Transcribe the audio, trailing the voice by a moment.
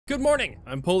Good morning,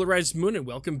 I'm PolarizedMoon and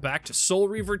welcome back to Soul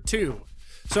Reaver 2.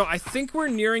 So I think we're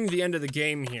nearing the end of the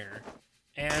game here.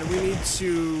 And we need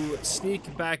to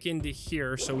sneak back into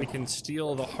here so we can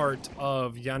steal the heart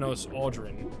of Janos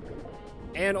Aldrin.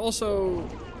 And also,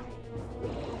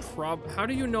 how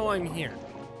do you know I'm here?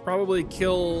 Probably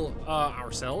kill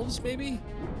ourselves, maybe?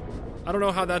 I don't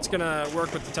know how that's gonna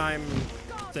work with the time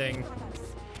thing.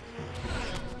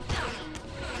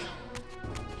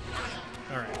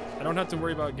 Alright, I don't have to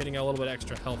worry about getting a little bit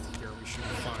extra health here. We should be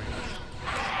fine.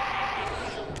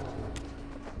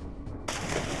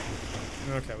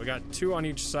 Okay, we got 2 on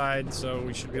each side, so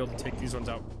we should be able to take these ones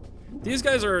out. These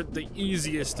guys are the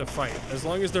easiest to fight, as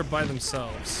long as they're by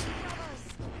themselves.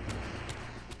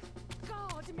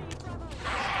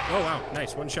 Oh wow,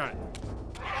 nice, 1 shot.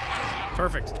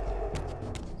 Perfect.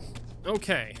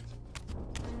 Okay.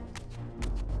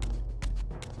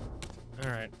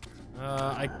 Alright.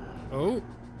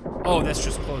 Oh, that's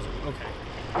just closing. Okay.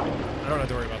 I don't have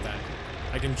to worry about that.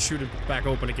 I can shoot it back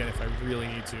open again if I really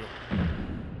need to.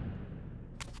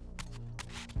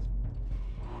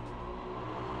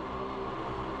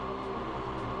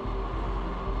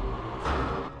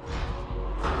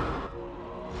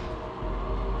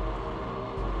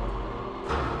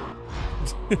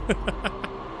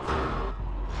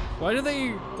 Why do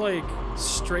they, like,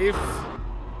 strafe?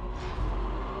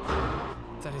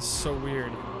 That is so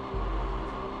weird.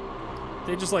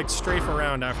 They just, like, strafe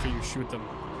around after you shoot them.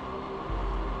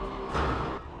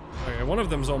 Okay, one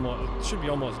of them's almost, should be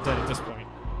almost dead at this point.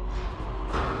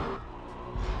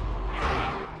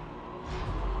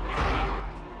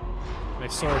 My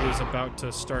sword is about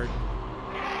to start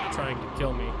trying to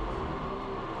kill me.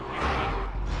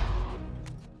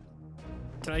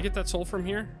 Can I get that soul from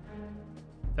here?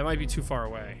 That might be too far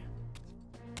away.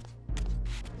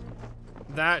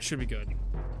 That should be good.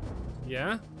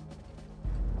 Yeah?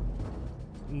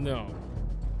 No.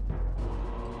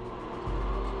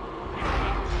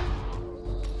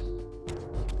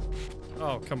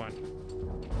 Oh, come on.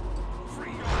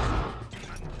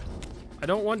 I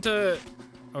don't want to...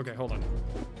 Okay, hold on.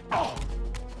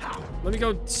 Let me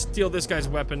go steal this guy's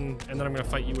weapon, and then I'm gonna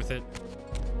fight you with it.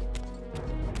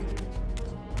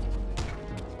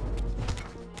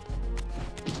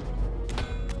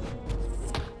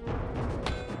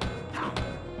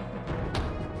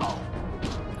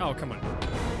 Oh, come on.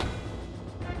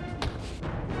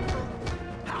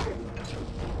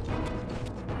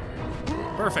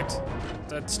 Perfect.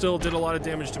 That still did a lot of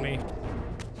damage to me,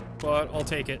 but I'll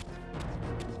take it.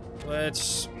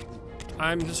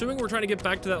 I'm assuming we're trying to get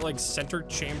back to that, like, center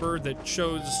chamber that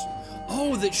shows...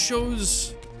 Oh, that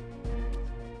shows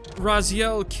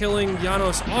Raziel killing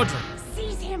Janos Aldrin.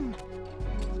 Seize him!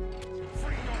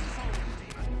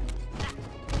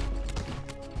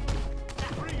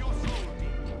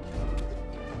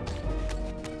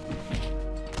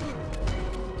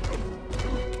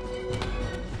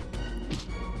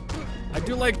 I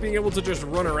do like being able to just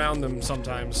run around them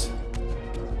sometimes.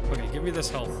 Okay, give me this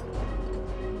health.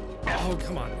 Oh,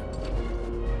 come on.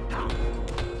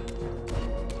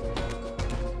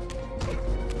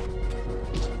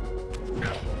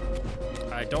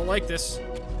 I don't like this.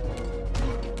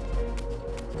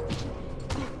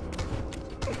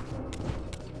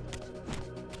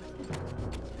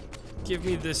 Give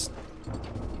me this.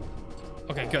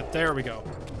 Okay, good. There we go.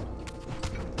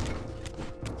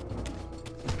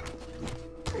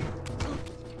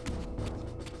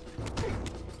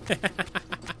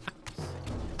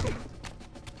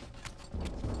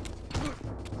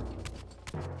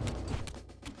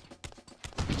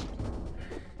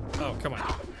 Oh, come on.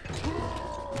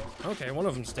 Okay, one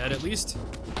of them's dead at least.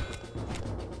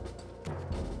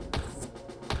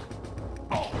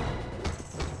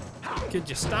 Could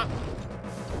you stop?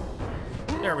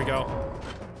 There we go.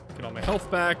 Get all my health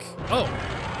back. Oh,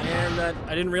 and that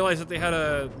I didn't realize that they had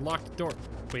a locked door.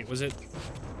 Wait, was it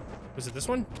this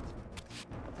one?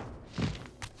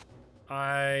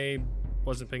 I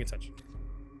wasn't paying attention.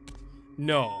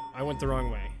 No, I went the wrong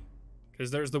way.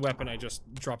 Because there's the weapon I just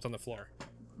dropped on the floor.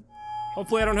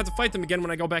 Hopefully I don't have to fight them again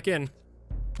when I go back in.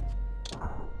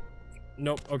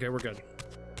 Nope, okay, we're good.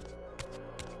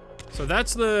 So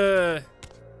that's the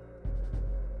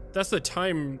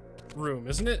time room,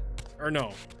 isn't it? Or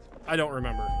no, I don't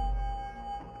remember.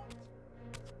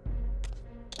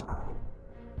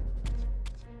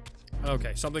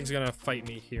 Okay, something's gonna fight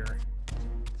me here.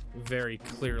 Very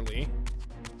clearly.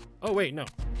 Oh, wait, no.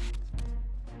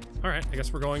 Alright, I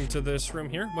guess we're going to this room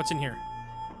here. What's in here?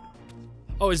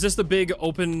 Oh, is this the big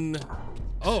open...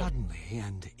 Oh. Suddenly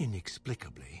and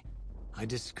inexplicably, I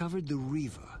discovered the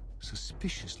Reaver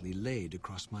suspiciously laid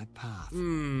across my path.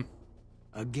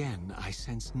 Again, I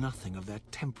sensed nothing of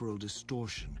that temporal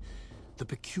distortion, the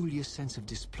peculiar sense of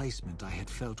displacement I had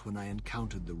felt when I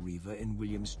encountered the Reaver in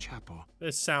William's chapel.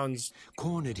 This sounds...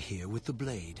 Cornered here with the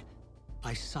blade,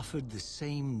 I suffered the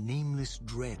same nameless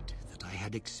dread that I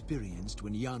had experienced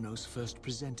when Janos first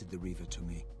presented the Reaver to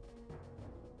me.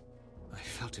 I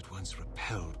felt at once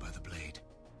repelled by the blade,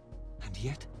 and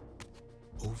yet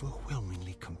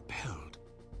overwhelmingly compelled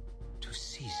to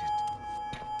seize it.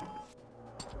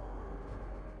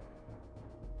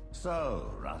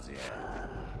 So, Raziel,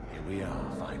 here we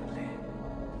are, finally.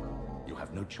 You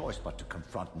have no choice but to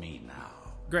confront me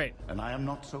now. Great. And I am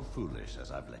not so foolish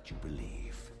as I've let you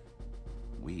believe.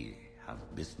 We have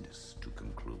business to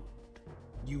conclude.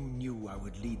 You knew I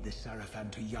would lead the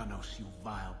Sarafan to Janos, you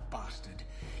vile bastard.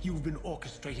 You've been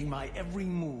orchestrating my every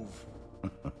move.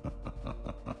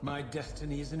 My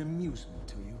destiny is an amusement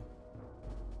to you.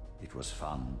 It was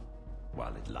fun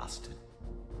while it lasted.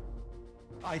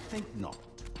 I think not,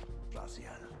 Raziel.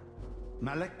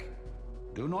 Malik,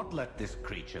 do not let this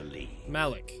creature leave.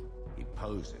 Malik. He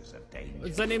poses a danger.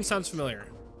 That name sounds familiar.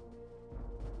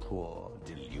 Poor,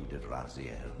 deluded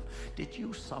Raziel. Did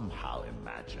you somehow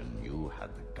imagine you had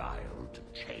the guile to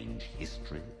change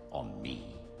history on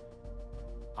me?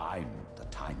 I'm the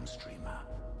time streamer.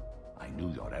 I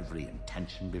knew your every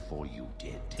intention before you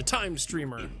did. The time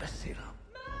streamer. Imbecile.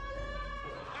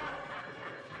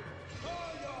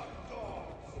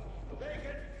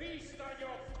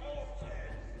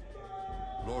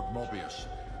 Lord Mobius,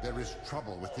 there is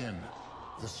trouble within.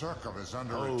 The circle is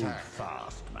under Hold attack.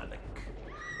 fast, Malik.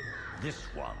 This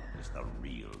one is the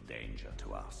real danger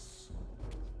to us.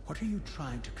 What are you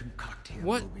trying to concoct here,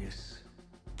 What? Mobius?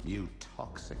 You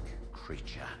toxic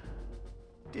creature.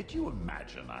 Did you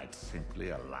imagine I'd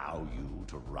simply allow you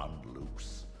to run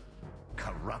loose,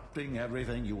 corrupting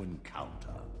everything you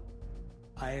encounter?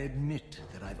 I admit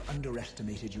that I've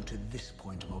underestimated you to this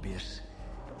point, Mobius.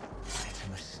 It's a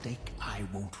mistake I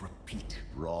won't repeat.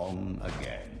 Wrong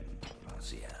again,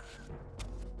 Raziel.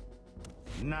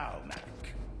 Now,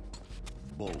 Malik,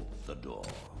 bolt the door.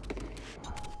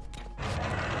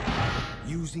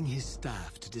 Using his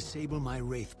staff to disable my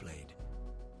Wraithblade,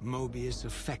 Mobius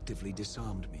effectively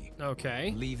disarmed me.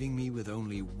 Okay. Leaving me with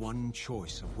only one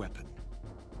choice of weapon.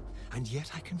 And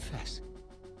yet I confess,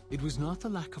 it was not the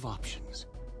lack of options,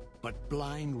 but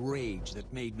blind rage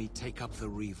that made me take up the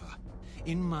Reaver.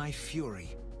 In my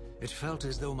fury, it felt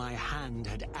as though my hand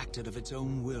had acted of its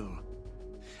own will.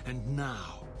 And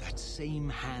now, that same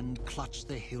hand clutched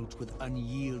the hilt with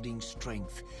unyielding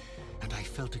strength, and I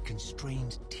felt a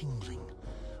constrained tingling,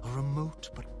 a remote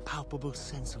but palpable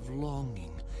sense of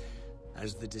longing,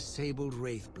 as the disabled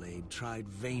Wraithblade tried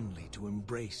vainly to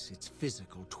embrace its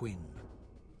physical twin.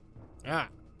 Ah.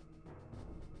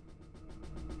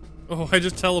 Oh, I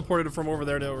just teleported from over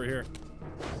there to over here.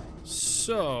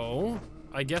 So,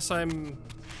 I guess I'm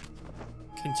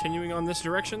continuing on this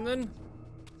direction then?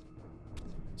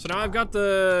 So now I've got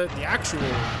the actual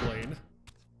blade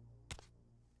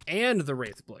and the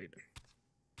Wraith blade.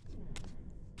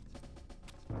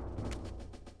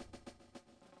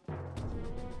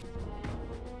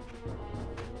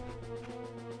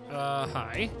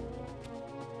 Hi.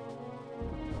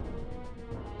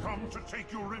 Come to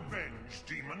take your revenge,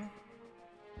 demon.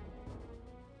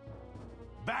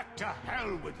 Back to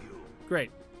hell with you!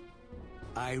 Great.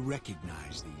 I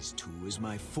recognize these two as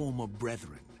my former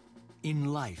brethren,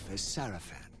 in life as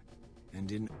Sarafan,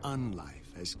 and in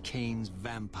unlife as Cain's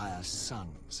vampire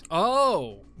sons.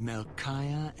 Oh!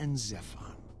 Melchiah and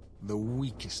Zephon, the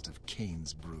weakest of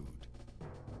Cain's brood.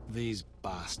 These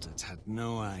bastards had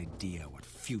no idea what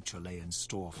future lay in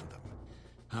store for them,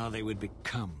 how they would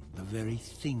become the very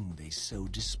thing they so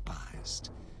despised.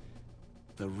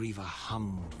 The Reaver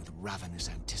hummed with ravenous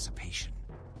anticipation.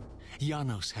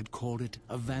 Janos had called it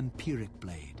a vampiric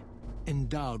blade,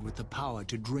 endowed with the power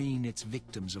to drain its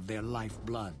victims of their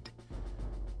lifeblood.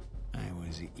 I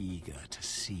was eager to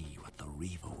see what the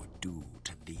Reaver would do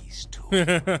to these two.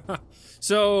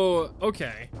 So,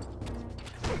 okay.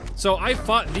 So I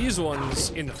fought these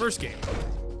ones in the first game.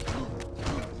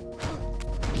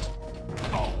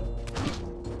 Oh.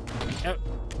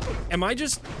 Am I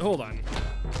just... Hold on.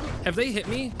 Have they hit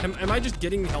me? Am I just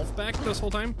getting health back this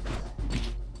whole time?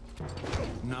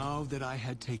 Now that I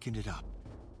had taken it up,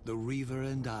 the Reaver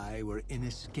and I were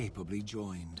inescapably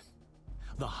joined.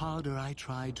 The harder I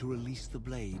tried to release the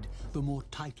blade, the more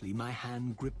tightly my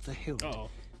hand gripped the hilt,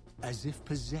 as if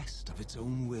possessed of its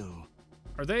own will.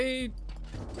 Are they...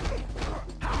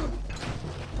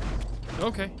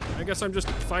 Okay, I guess I'm just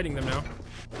fighting them now.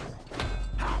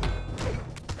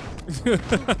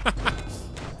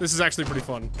 This is actually pretty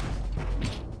fun.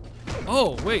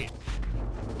 Oh, wait.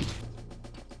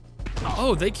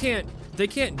 Oh, they can't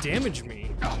damage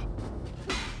me.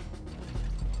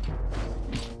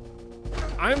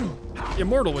 I'm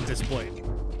immortal with this blade.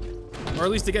 Or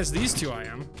at least against these two I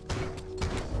am.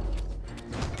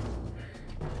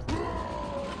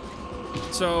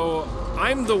 So,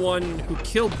 I'm the one who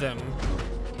killed them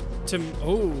to...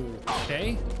 Oh,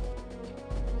 okay.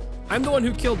 I'm the one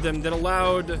who killed them that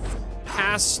allowed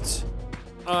past...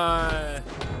 and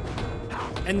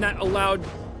that allowed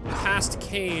past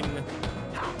Cain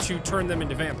to turn them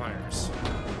into vampires.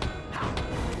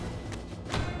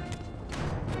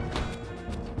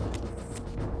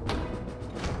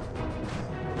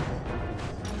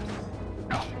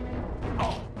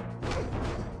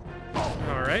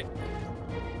 Alright.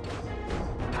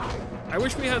 I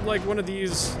wish we had like one of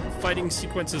these fighting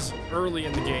sequences early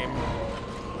in the game.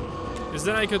 Because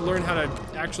then I could learn how to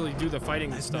actually do the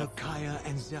fighting As stuff. Micaiah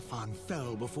and Zephon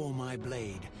fell before my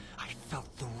blade, I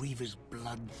felt the Reaver's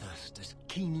bloodthirst as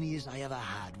keenly as I ever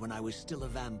had when I was still a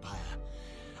vampire.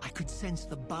 I could sense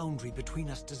the boundary between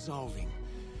us dissolving.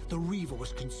 The Reaver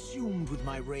was consumed with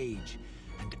my rage,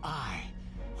 and I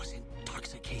was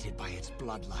intoxicated by its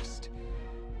bloodlust.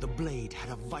 The blade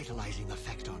had a vitalizing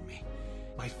effect on me.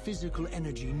 My physical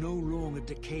energy no longer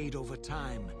decayed over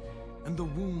time, and the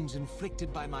wounds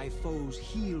inflicted by my foes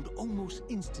healed almost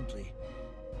instantly.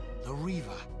 The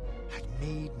Reaver had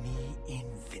made me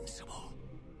invincible.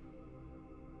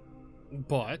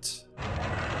 But...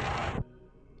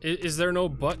 Is there no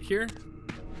but here?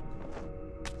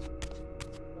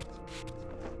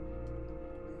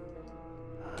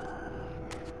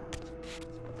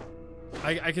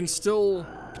 I can still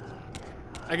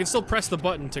press the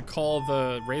button to call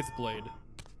the Wraith Blade.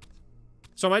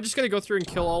 So am I just gonna go through and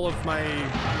kill all of my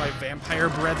vampire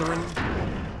brethren?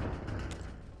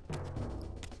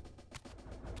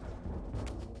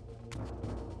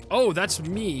 Oh, that's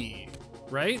me,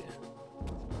 right?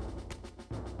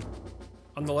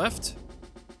 On the left?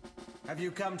 Have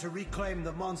you come to reclaim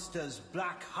the monster's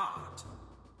black heart?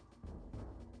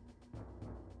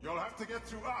 You'll have to get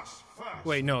through us first.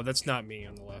 Wait, no, that's not me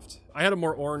on the left. I had a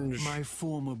more orange... My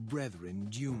former brethren,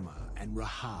 Duma and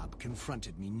Rahab,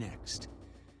 confronted me next.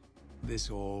 This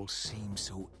all seemed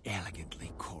so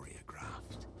elegantly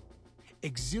choreographed.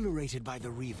 Exhilarated by the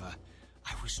Reaver,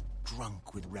 I was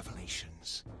drunk with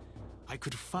revelations. I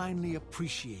could finally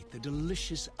appreciate the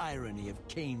delicious irony of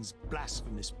Cain's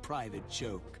blasphemous private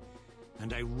joke,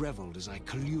 and I reveled as I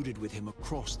colluded with him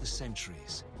across the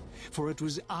centuries. For it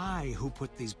was I who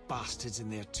put these bastards in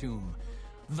their tomb,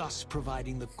 thus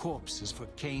providing the corpses for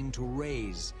Cain to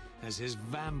raise as his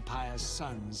vampire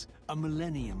sons a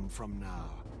millennium from now.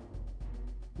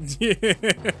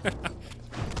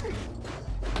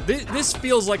 This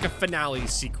feels like a finale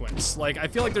sequence. Like, I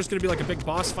feel like there's gonna be like a big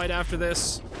boss fight after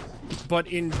this, but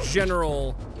in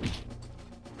general,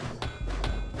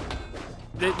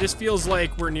 this feels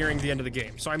like we're nearing the end of the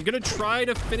game. So I'm gonna try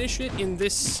to finish it in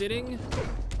this sitting.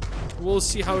 We'll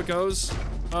see how it goes.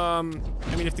 I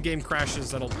mean, if the game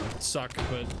crashes, that'll suck,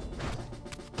 but...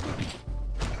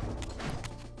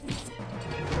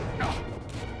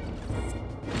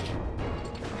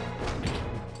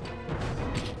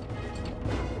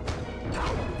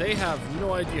 They have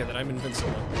no idea that I'm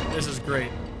invincible. This is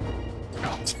great.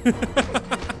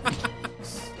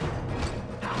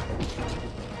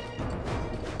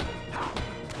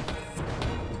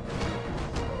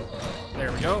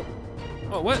 There we go.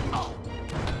 Oh, what?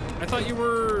 I thought you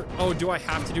were... Oh, do I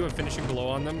have to do a finishing blow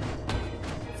on them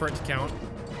for it to count?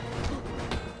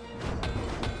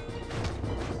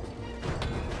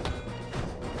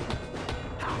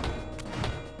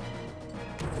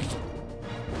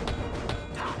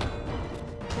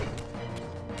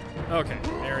 Okay,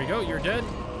 there we go. You're dead.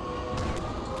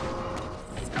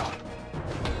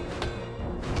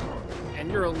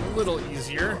 And you're a little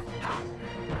easier.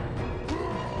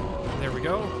 There we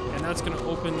go. And that's gonna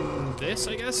open this,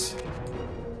 I guess?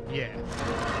 Yeah.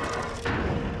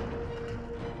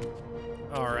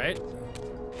 Alright.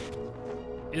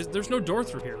 There's no door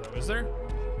through here, though, is there?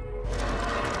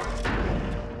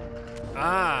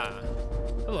 Ah.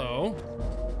 Hello.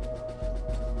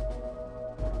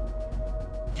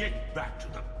 Get back to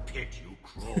the pit you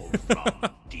crawled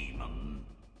from, demon.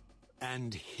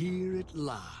 And here at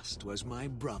last was my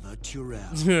brother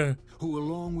Turel, who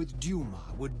along with Duma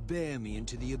would bear me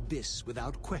into the abyss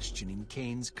without questioning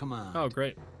Cain's command. Oh,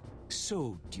 great.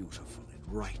 So dutiful and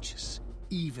righteous,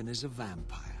 even as a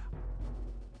vampire.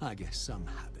 I guess some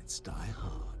habits die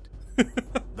hard.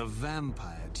 The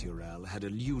vampire Turel had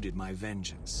eluded my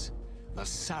vengeance. The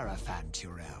Sarafan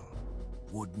Turel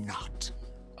would not.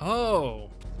 Oh.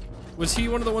 Was he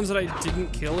one of the ones that I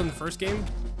didn't kill in the first game?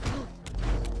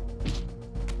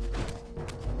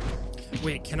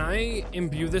 Wait, can I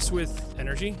imbue this with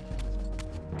energy?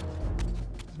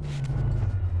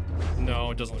 No,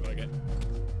 it doesn't look like it.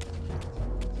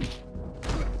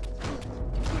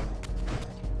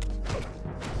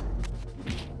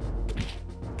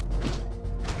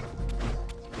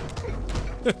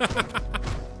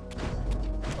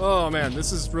 Oh man,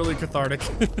 this is really cathartic.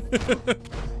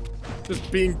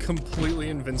 Just being completely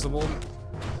invincible.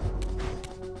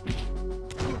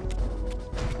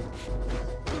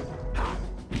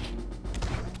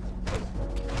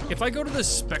 If I go to the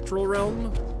spectral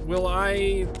realm, will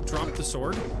I drop the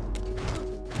sword?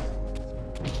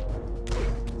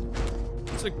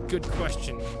 That's a good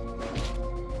question.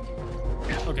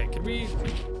 Okay, can we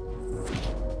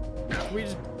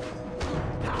just...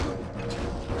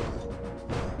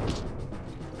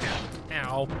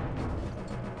 Ow.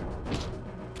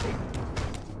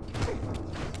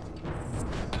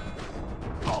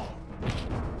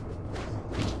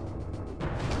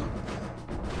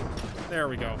 There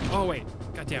we go. Oh, wait.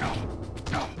 God damn it.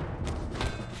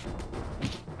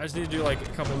 I just need to do like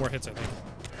a couple more hits, I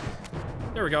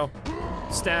think. There we go.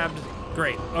 Stabbed.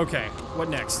 Great. Okay. What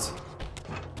next?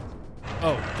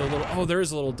 Oh, the little... Oh, there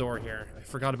is a little door here. I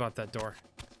forgot about that door.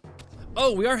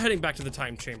 Oh, we are heading back to the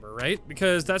time chamber, right?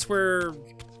 Because that's where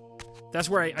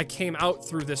I came out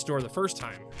through this door the first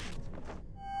time.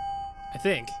 I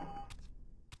think.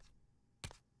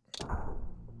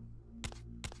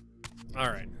 All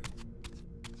right.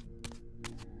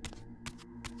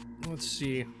 Let's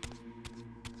see.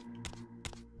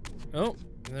 Oh,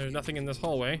 there's nothing in this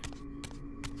hallway.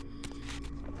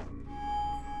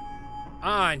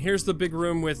 Ah, and here's the big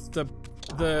room with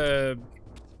the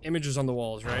images on the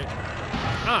walls, right?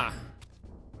 Ah.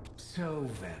 So,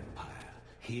 vampire,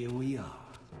 here we are.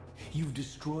 You've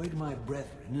destroyed my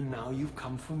brethren, and now you've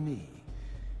come for me.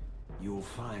 You'll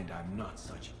find I'm not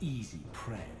such easy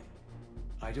prey.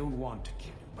 I don't want to kill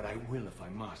you, but I will if I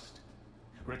must.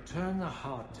 Return the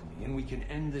heart to me, and we can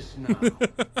end this now.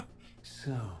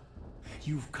 So,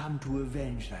 you've come to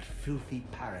avenge that filthy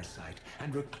parasite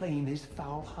and reclaim his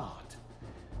foul heart.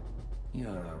 You're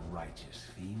a righteous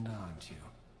fiend, aren't you?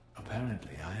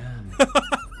 Apparently I am.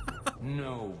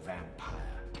 No, vampire.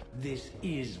 This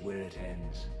is where it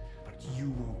ends. But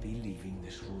you won't be leaving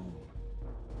this room.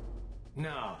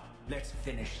 Now, let's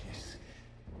finish this.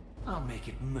 I'll make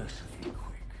it mercifully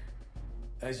quick.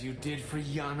 As you did for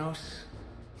Janos?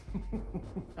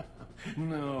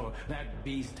 No, that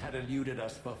beast had eluded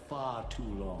us for far too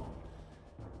long.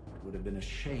 It would have been a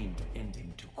shame to end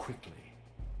him too quickly.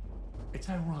 It's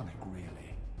ironic,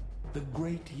 really. The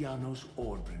great Janos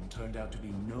Ordrin turned out to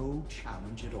be no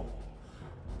challenge at all.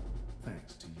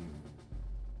 Thanks to you.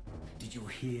 Did you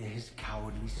hear his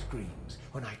cowardly screams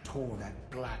when I tore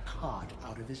that black heart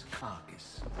out of his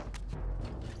carcass?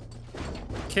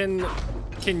 Can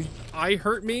I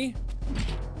hurt me?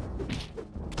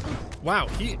 Wow,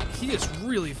 he is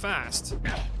really fast.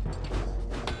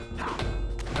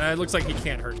 It looks like he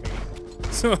can't hurt me.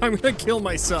 So I'm gonna kill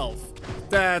myself.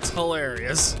 That's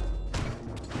hilarious.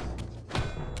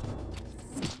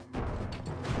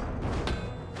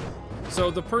 So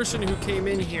the person who came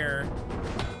in here...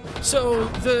 So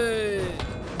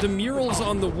the murals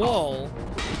on the wall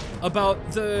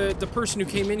about the person who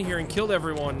came in here and killed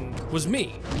everyone was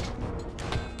me.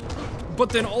 But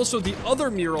then also the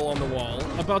other mural on the wall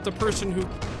about the person who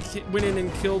went in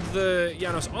and killed the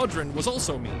Janos Ordrin was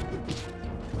also me.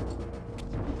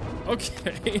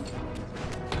 Okay.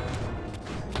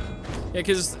 Yeah,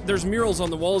 because there's murals on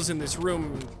the walls in this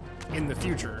room in the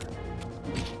future.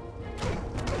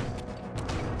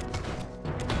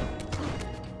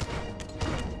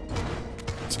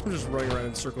 I'm just running around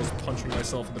in circles punching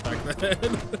myself in the back of the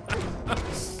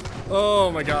head.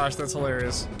 Oh my gosh, that's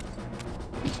hilarious.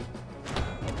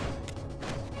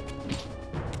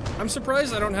 I'm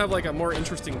surprised I don't have like a more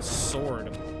interesting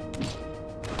sword.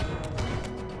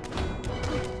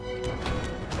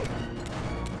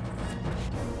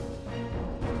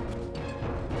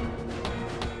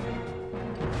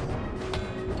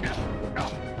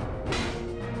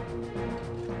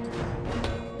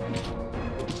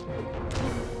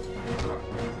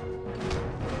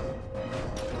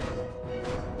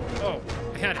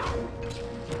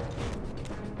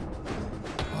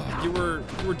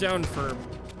 Down for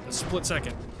a split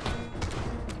second.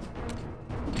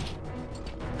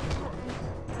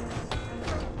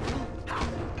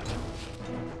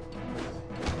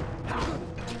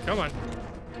 Come on.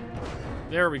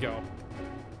 There we go.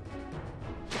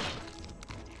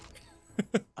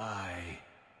 I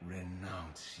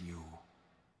renounce you.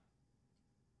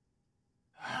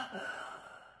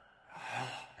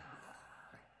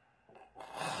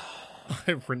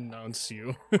 I renounce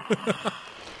you.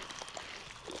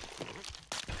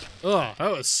 Oh,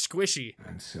 that was squishy.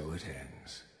 And so it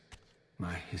ends.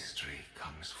 My history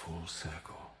comes full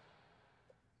circle.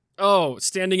 Oh,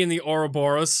 standing in the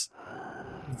Ouroboros.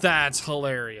 That's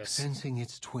hilarious. Sensing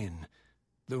its twin,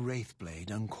 the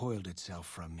Wraithblade uncoiled itself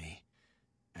from me,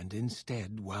 and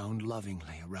instead wound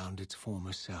lovingly around its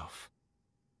former self.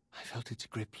 I felt its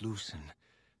grip loosen,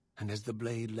 and as the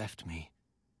blade left me,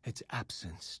 its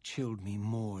absence chilled me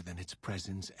more than its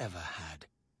presence ever had.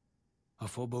 A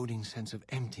foreboding sense of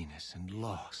emptiness and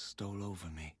loss stole over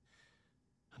me,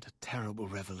 and a terrible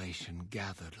revelation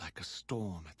gathered like a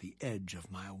storm at the edge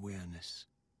of my awareness.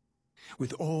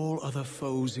 With all other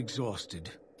foes exhausted,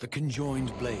 the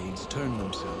conjoined blades turned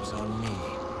themselves on me,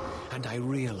 and I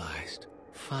realized,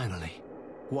 finally,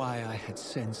 why I had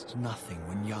sensed nothing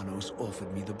when Janos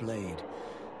offered me the blade.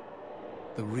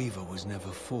 The Reaver was never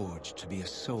forged to be a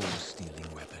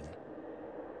soul-stealing weapon.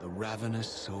 The ravenous,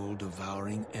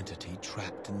 soul-devouring entity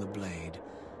trapped in the blade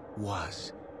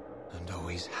was, and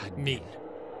always had been,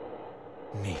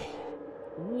 me.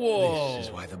 Whoa. This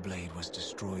is why the blade was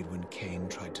destroyed when Cain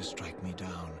tried to strike me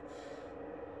down.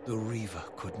 The Reaver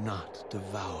could not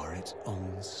devour its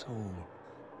own soul.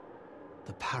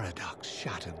 The paradox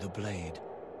shattered the blade.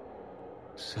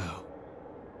 So,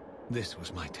 this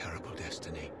was my terrible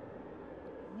destiny.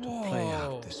 To play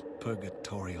out this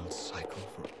purgatorial cycle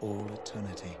for all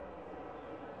eternity.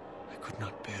 I could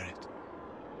not bear it.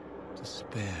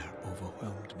 Despair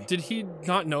overwhelmed me. Did he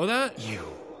not know that? You.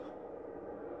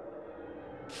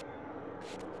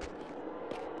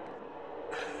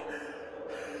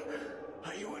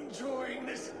 Are you enjoying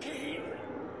this game?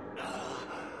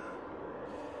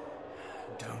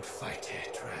 Don't fight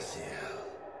it, Raziel.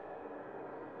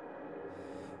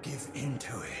 Give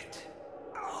into it.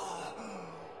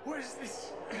 Was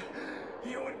this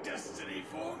your destiny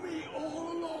for me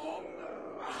all along?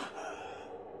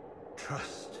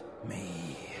 Trust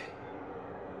me.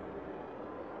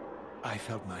 I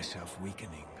felt myself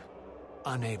weakening,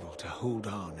 unable to hold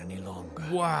on any longer.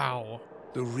 Wow.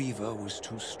 The Reaver was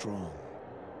too strong.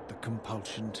 The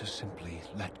compulsion to simply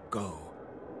let go,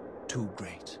 too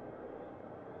great.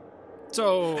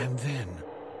 So... And then,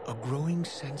 a growing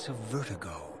sense of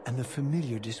vertigo and the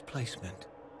familiar displacement.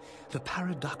 The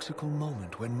paradoxical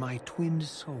moment when my twin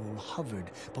soul hovered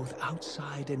both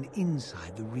outside and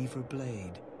inside the Reaver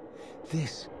blade.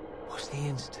 This was the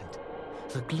instant,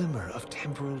 the glimmer of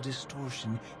temporal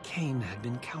distortion Cain had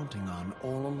been counting on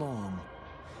all along.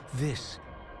 This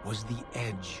was the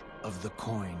edge of the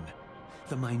coin,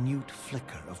 the minute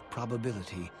flicker of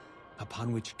probability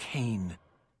upon which Cain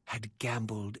had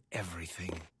gambled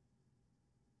everything.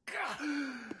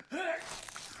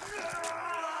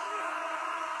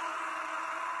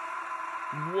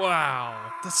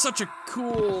 Wow, that's such a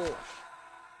cool...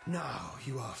 Now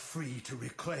you are free to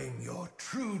reclaim your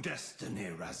true destiny,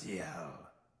 Raziel.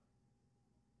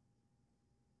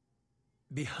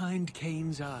 Behind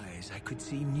Cain's eyes, I could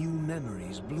see new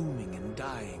memories blooming and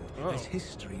dying as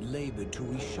history labored to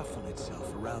reshuffle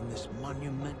itself around this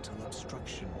monumental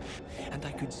obstruction. And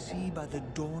I could see by the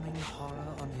dawning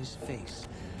horror on his face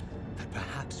that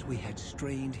perhaps we had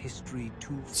strained history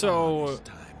too far this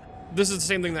time. This is the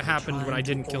same thing that happened when I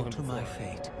didn't kill him To before. my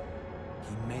fate,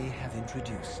 he may have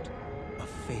introduced a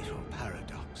fatal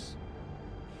paradox.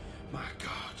 My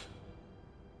God.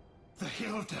 The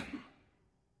Hilden.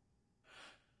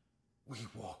 We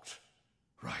walked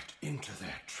right into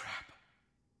their trap.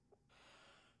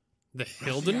 The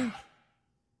Hilden?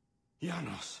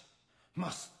 Janos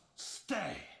must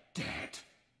stay dead.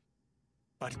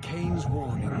 But Cain's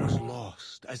warning was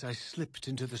lost as I slipped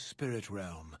into the spirit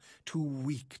realm, too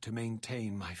weak to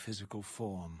maintain my physical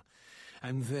form.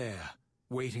 And there,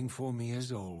 waiting for me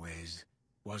as always,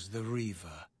 was the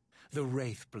Reaver, the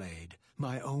Wraithblade,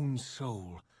 my own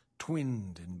soul,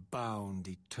 twinned and bound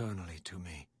eternally to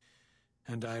me.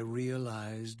 And I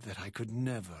realized that I could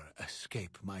never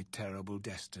escape my terrible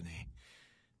destiny.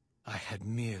 I had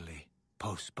merely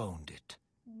postponed it.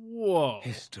 Whoa.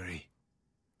 History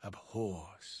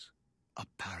abhors a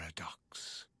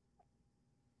paradox.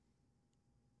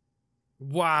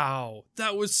 Wow,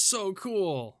 that was so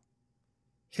cool.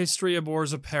 History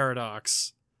abhors a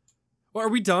paradox. Well, are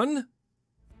we done?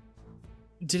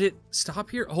 Did it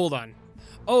stop here? Hold on.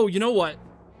 Oh, you know what?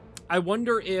 I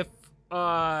wonder if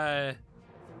there's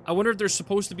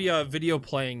supposed to be a video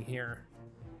playing here,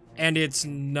 and it's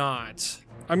not.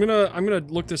 I'm gonna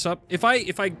look this up. If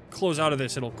I close out of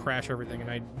this, it'll crash everything, and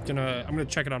I'm gonna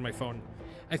check it on my phone.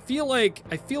 I feel like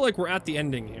we're at the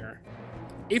ending here.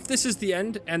 If this is the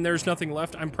end and there's nothing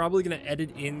left, I'm probably gonna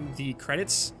edit in the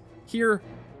credits here.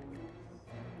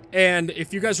 And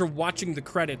if you guys are watching the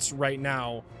credits right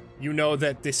now, you know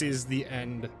that this is the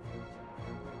end.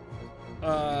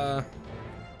 Let's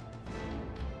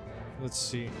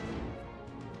see.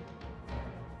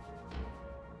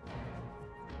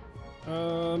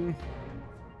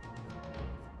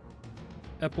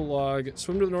 Epilogue.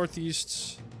 Swim to the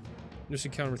northeast. News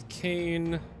encounter with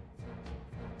Kane.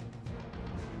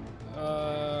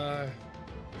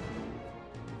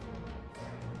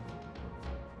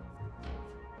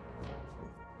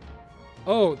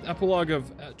 Oh, epilogue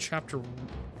of chapter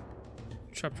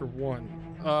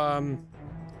 1.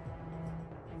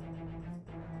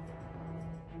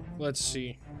 Let's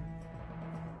see.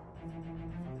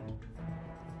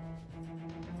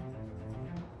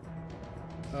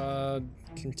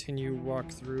 Continue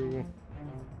walkthrough.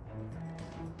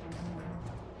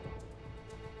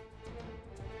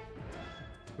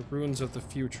 The Ruins of the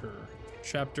Future.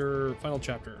 Final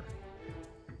chapter.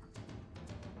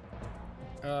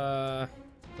 The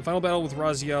final battle with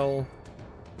Raziel.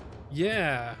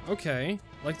 Yeah, okay.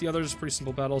 Like the others, pretty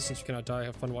simple battle. Since you cannot die,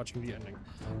 have fun watching the ending.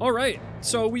 Alright,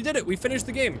 so we did it. We finished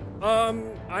the game.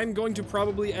 I'm going to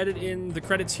probably edit in the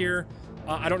credits here.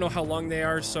 I don't know how long they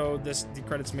are, so the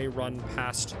credits may run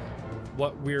past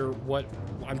what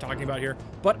I'm talking about here.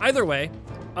 But either way,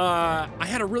 I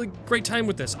had a really great time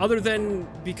with this, other than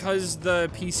because the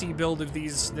PC build of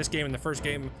this game and the first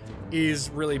game is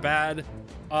really bad.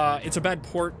 It's a bad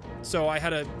port, so I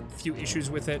had a few issues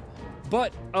with it.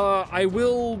 But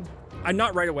I'm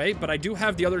not right away, but I do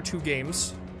have the other 2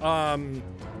 games.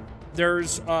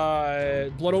 There's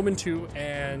Blood Omen 2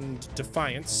 and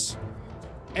Defiance.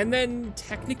 And then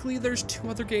technically there's 2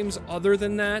 other games other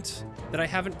than that I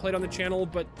haven't played on the channel,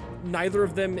 but neither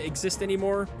of them exist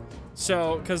anymore.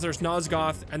 So, because there's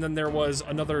Nosgoth, and then there was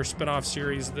another spin-off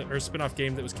series or spin-off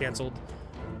game that was canceled.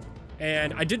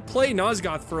 And I did play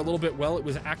Nosgoth for a little bit while it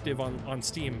was active on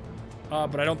Steam,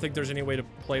 but I don't think there's any way to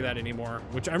play that anymore,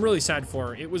 which I'm really sad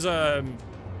for. It was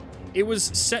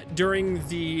set during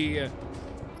the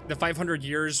 500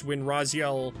 years when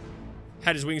Raziel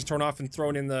had his wings torn off and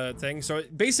thrown in the thing. So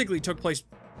it basically took place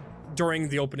during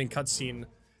the opening cutscene,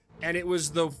 and it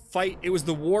was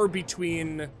the war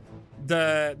between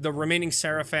the remaining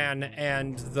Seraphan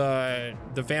and the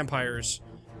vampires,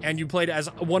 and you played as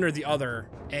one or the other,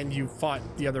 and you fought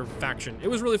the other faction. It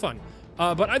was really fun.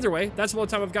 But either way, that's all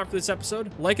the time I've got for this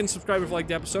episode. Like and subscribe if you liked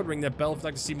the episode. Ring that bell if you'd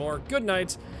like to see more. Good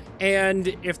night. And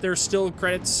if there's still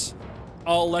credits,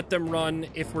 I'll let them run.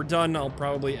 If we're done, I'll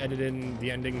probably edit in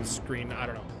the ending screen. I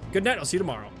don't know. Good night. I'll see you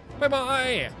tomorrow.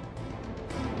 Bye-bye.